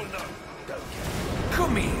 Oh no, don't care.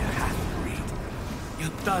 Come here, half-breed. You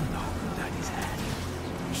done know who Daddy's had.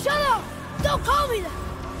 Shut up! Don't call me that!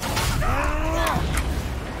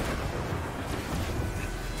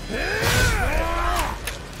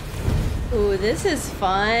 Ooh, this is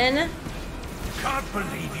fun. Can't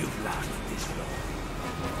believe you've lasted this long.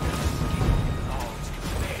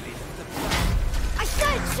 I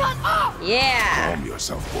said shut up! Yeah. Calm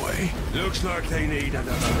yourself, boy. Looks like they need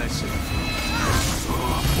another lesson.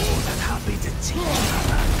 Oh, more than happy to teach you.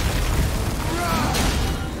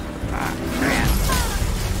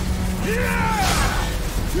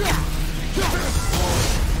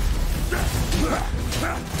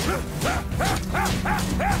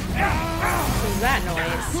 What is that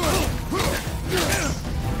noise?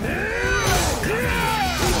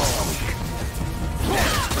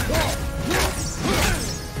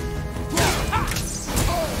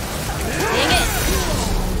 Dang it!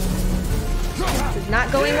 This is not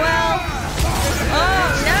going well. Oh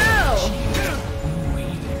no!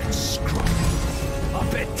 I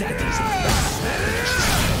bet Daddy's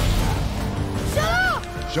Shut up!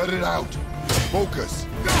 Shut it out. Focus.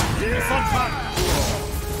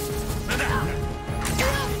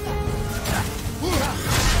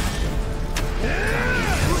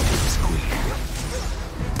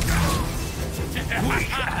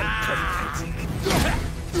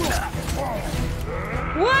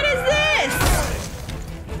 What is this?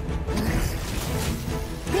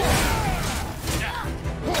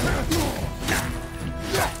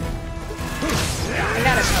 I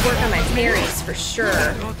gotta work on my parries for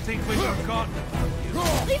sure. Don't think we forgot.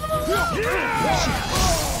 Leave him alone!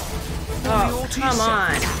 Oh, come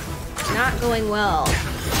on. Not going well.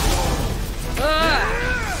 Ugh.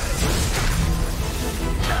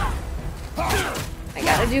 I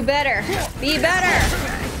gotta do better. Be better.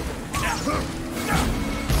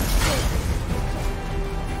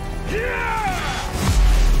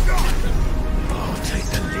 I'll take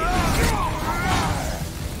the lead.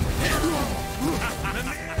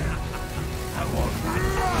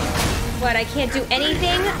 What, I can't do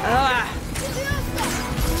anything? Ugh.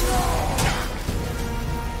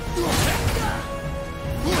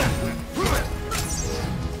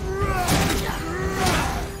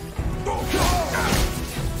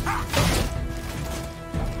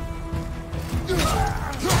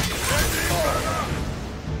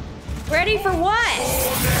 Ready for what?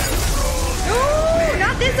 Ooh,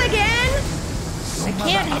 not this again! I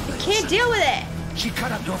can't deal with it. She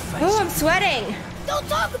cut up your face. Oh, I'm sweating. Don't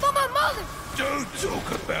talk about my mother! Don't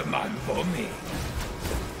talk about my mommy.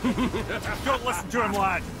 Don't listen to him,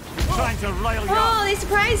 lad. Trying to rile you Oh, up. they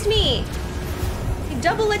surprised me. They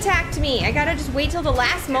double attacked me. I gotta just wait till the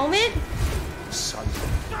last moment? Son.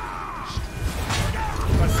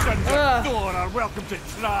 The sons Ugh. of Thor are welcome to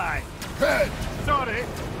try. Head. Sorry.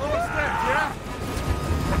 Almost there, yeah?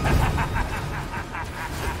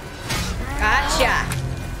 Gotcha.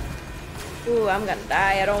 Ooh, I'm gonna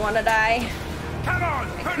die. I don't wanna die. Come on.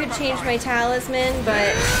 I could change my talisman,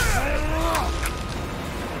 but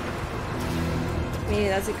maybe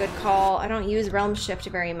that's a good call. I don't use Realm Shift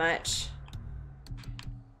very much.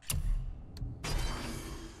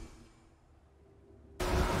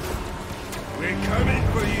 We're coming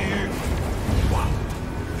for you.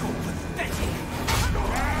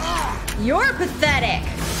 You're pathetic.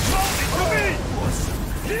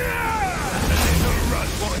 Run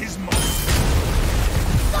for his mom.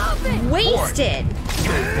 Stop it! Wasted.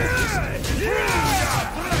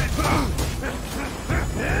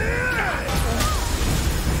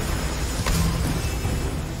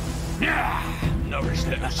 Nourish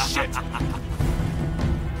little shit.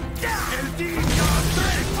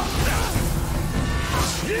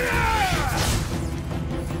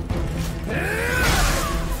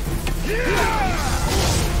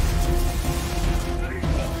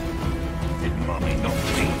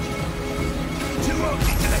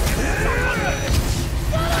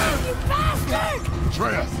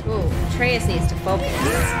 Atreus! Ooh, Atreus needs to focus.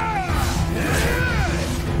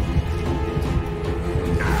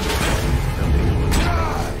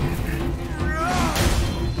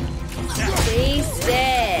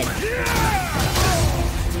 Wasted.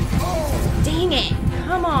 Dang it.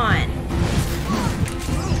 Come on.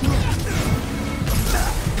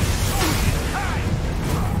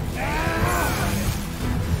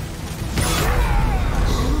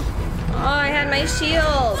 Oh, I had my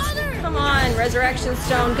shield. Come on, Resurrection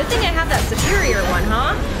Stone. Good thing I have that superior one,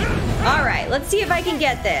 huh? All right, let's see if I can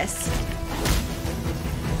get this.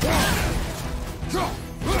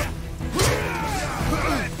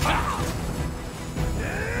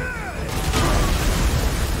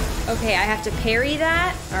 Okay, I have to parry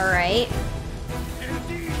that. All right.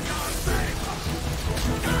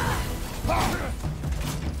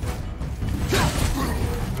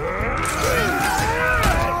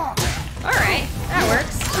 All right, that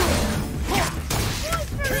works.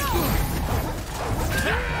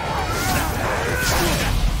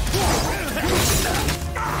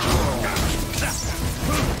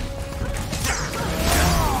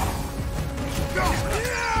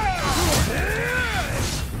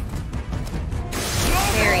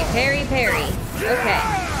 Parry, parry. Okay.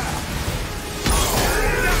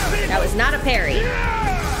 That was not a parry.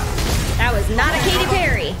 That was not a Katy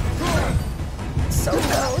Perry. So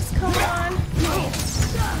close, come on.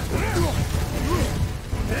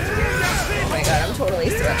 Oh my god, I'm totally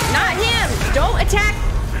stuck. Not him! Don't attack!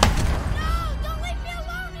 No! Don't leave me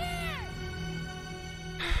alone here!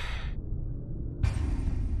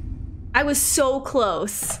 I was so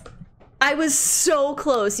close. I was so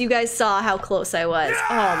close. You guys saw how close I was.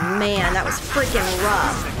 Oh man, that was freaking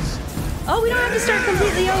rough. Oh, we don't have to start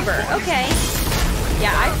completely over. Okay.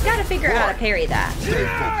 Yeah, I've got to figure out how to parry that. Stay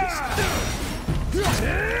focused.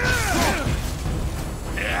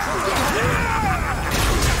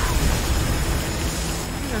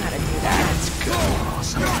 I know how to do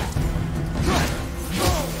that.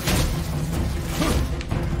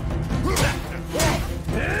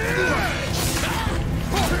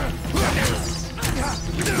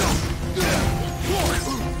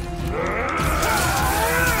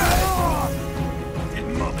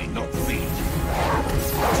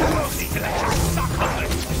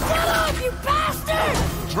 Shut up, you bastard!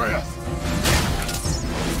 Atreus!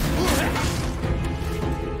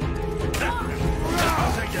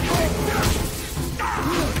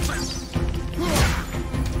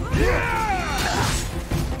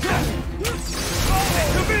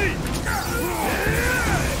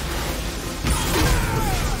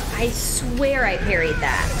 I swear I parried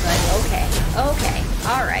that. But okay,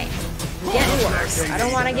 alright. Getting worse. I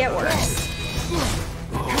don't want to get worse.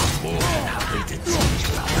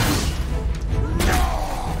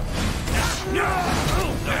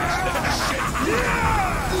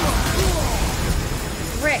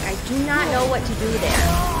 Rick, I do not know what to do there.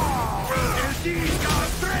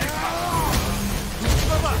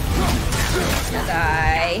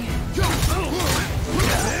 Die.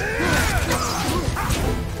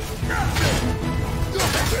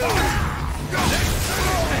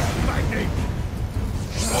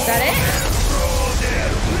 Is that it?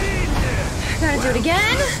 Gotta do it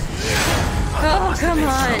again. Oh, come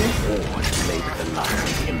on.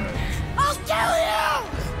 I'll kill you!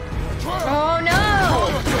 Oh, no.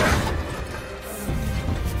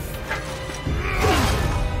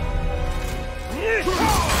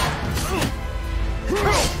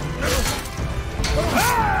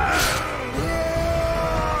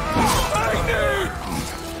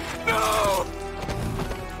 No!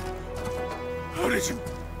 How did you...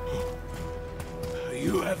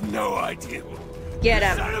 You have no idea. Get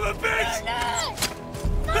him. Son of a bitch!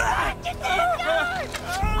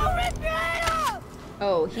 I'll rip your head off!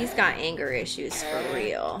 Oh, he's got anger issues for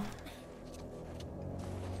real.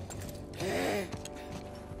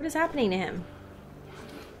 What is happening to him?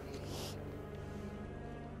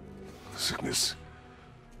 Sickness.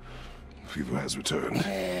 Fever has returned.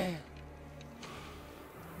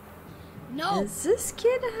 No, Does this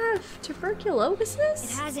kid have tuberculosis?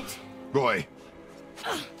 it hasn't. Roy,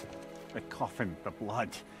 The coffin, the blood.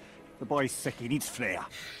 The boy's sick, he needs Freya.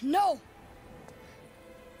 No!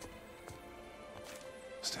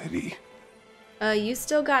 steady. You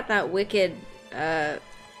still got that wicked,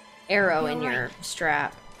 arrow in your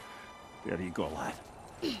strap. There you go, lad.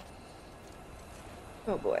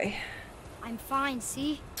 Oh boy. I'm fine,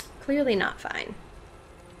 see? Clearly not fine.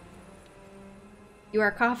 You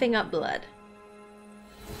are coughing up blood.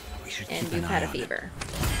 And you've had a fever.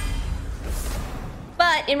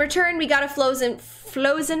 But in return, we got a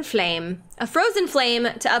frozen flame. A frozen flame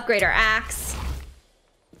to upgrade our axe.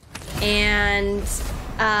 And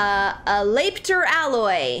a Lapter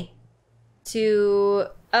alloy to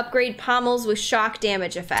upgrade pommels with shock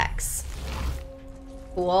damage effects.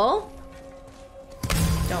 Cool.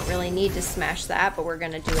 Don't really need to smash that, but we're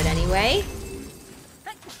gonna do it anyway.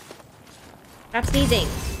 Stop sneezing.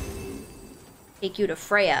 Take you to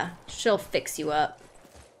Freya. She'll fix you up.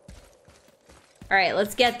 Alright,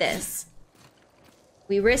 let's get this.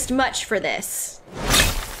 We risked much for this.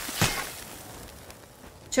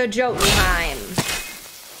 To Jotunheim.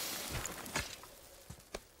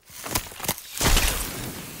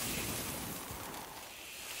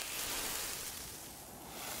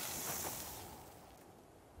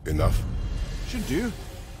 Enough? Should do.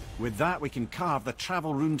 With that, we can carve the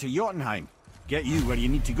travel rune to Jotunheim. Get you where you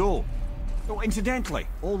need to go. Oh, incidentally,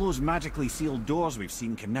 all those magically sealed doors we've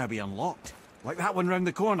seen can now be unlocked. Like that one round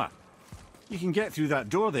the corner. You can get through that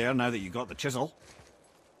door there now that you got the chisel.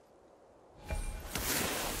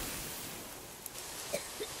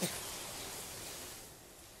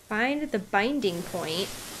 Find the binding point.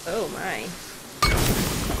 Oh my.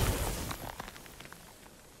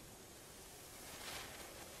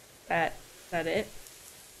 That it?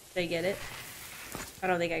 Did I get it? I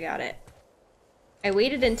don't think I got it. I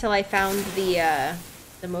waited until I found the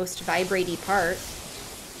most vibratey part.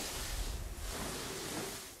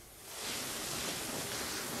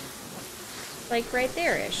 Like right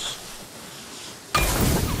there-ish.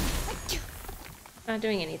 Not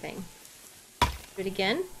doing anything. Do it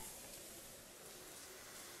again.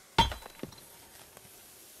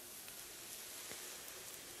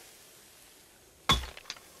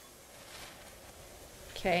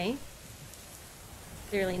 Okay.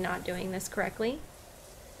 Clearly not doing this correctly.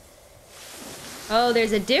 Oh,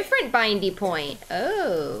 there's a different bindy point.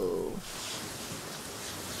 Oh.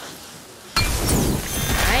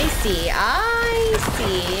 I see. I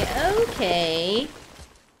see. Okay.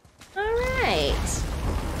 All right.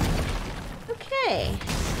 Okay.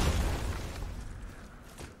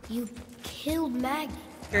 You killed Magni.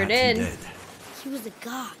 Sure did. He was a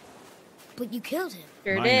god. But you killed him.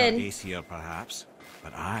 Sure Minor did. Aesir, perhaps,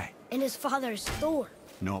 but I. And his father's Thor.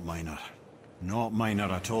 Not minor. Not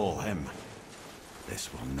minor at all, him. This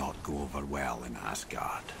will not go over well in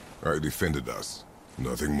Asgard. I defended us.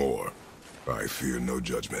 Nothing more. I fear no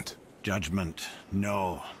judgment. Judgment,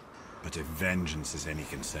 no. But if vengeance is any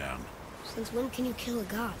concern. Since when can you kill a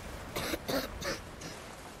god?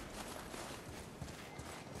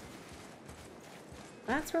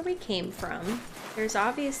 That's where we came from. There's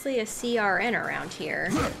obviously a CRN around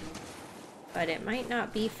here. But it might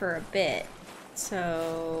not be for a bit.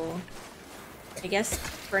 So I guess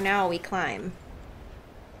for now we climb.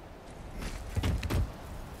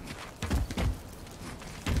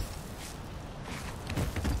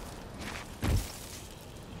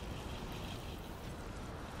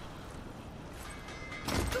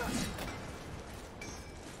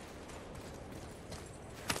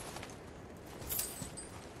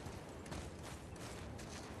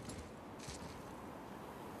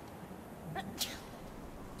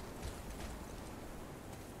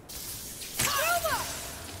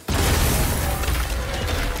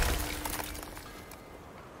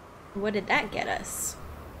 What did that get us?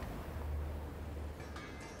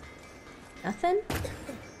 Nothing?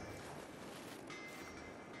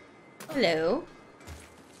 Hello.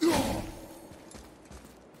 Good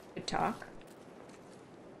talk.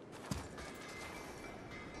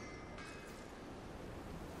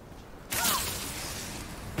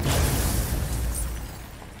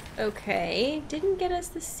 Okay, didn't get us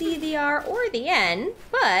the CVR or the N,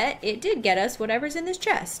 but it did get us whatever's in this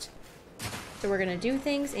chest. So we're gonna do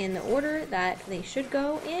things in the order that they should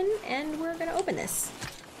go in, and we're gonna open this.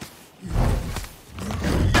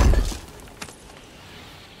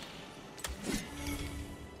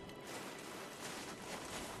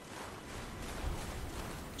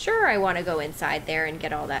 Sure, I want to go inside there and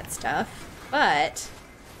get all that stuff, but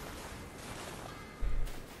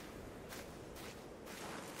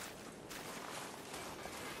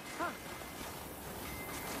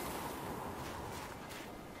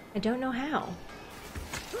I don't know how.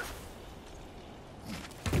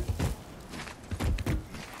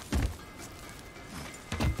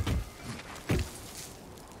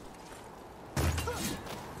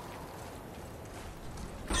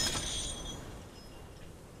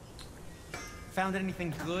 Found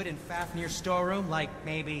anything good in Fafnir's storeroom? Like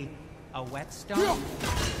maybe A whetstone?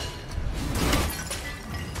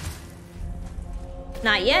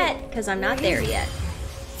 Not yet, because I'm not there yet.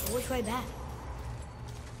 Which way back?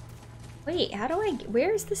 Wait, how do I...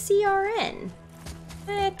 Where's the CRN?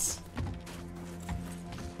 What?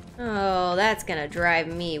 Oh, that's gonna drive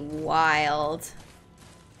me wild.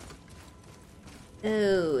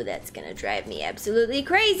 Oh, that's gonna drive me absolutely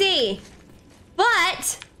crazy.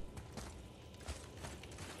 But...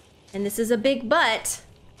 And this is a big but.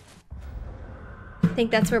 I think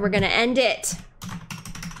that's where we're gonna end it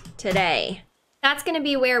today. That's gonna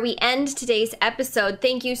be where we end today's episode.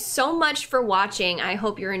 Thank you so much for watching. I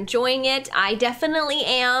hope you're enjoying it. I definitely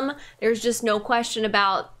am. There's just no question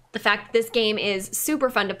about the fact that this game is super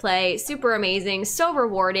fun to play, super amazing, so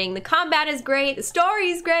rewarding. The combat is great, the story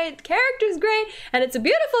is great, the character's great, and it's a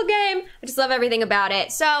beautiful game. I just love everything about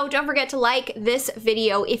it. So don't forget to like this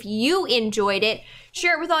video if you enjoyed it.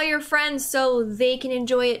 Share it with all your friends so they can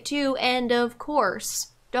enjoy it too. And of course,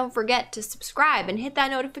 don't forget to subscribe and hit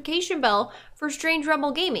that notification bell for Strange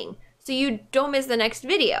Rebel Gaming so you don't miss the next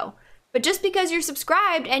video. But just because you're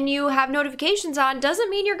subscribed and you have notifications on doesn't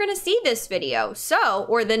mean you're gonna see this video,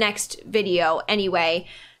 or the next video anyway.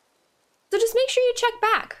 So just make sure you check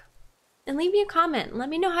back and leave me a comment and let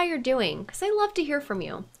me know how you're doing, because I love to hear from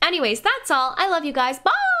you. Anyways, that's all. I love you guys.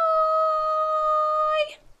 Bye!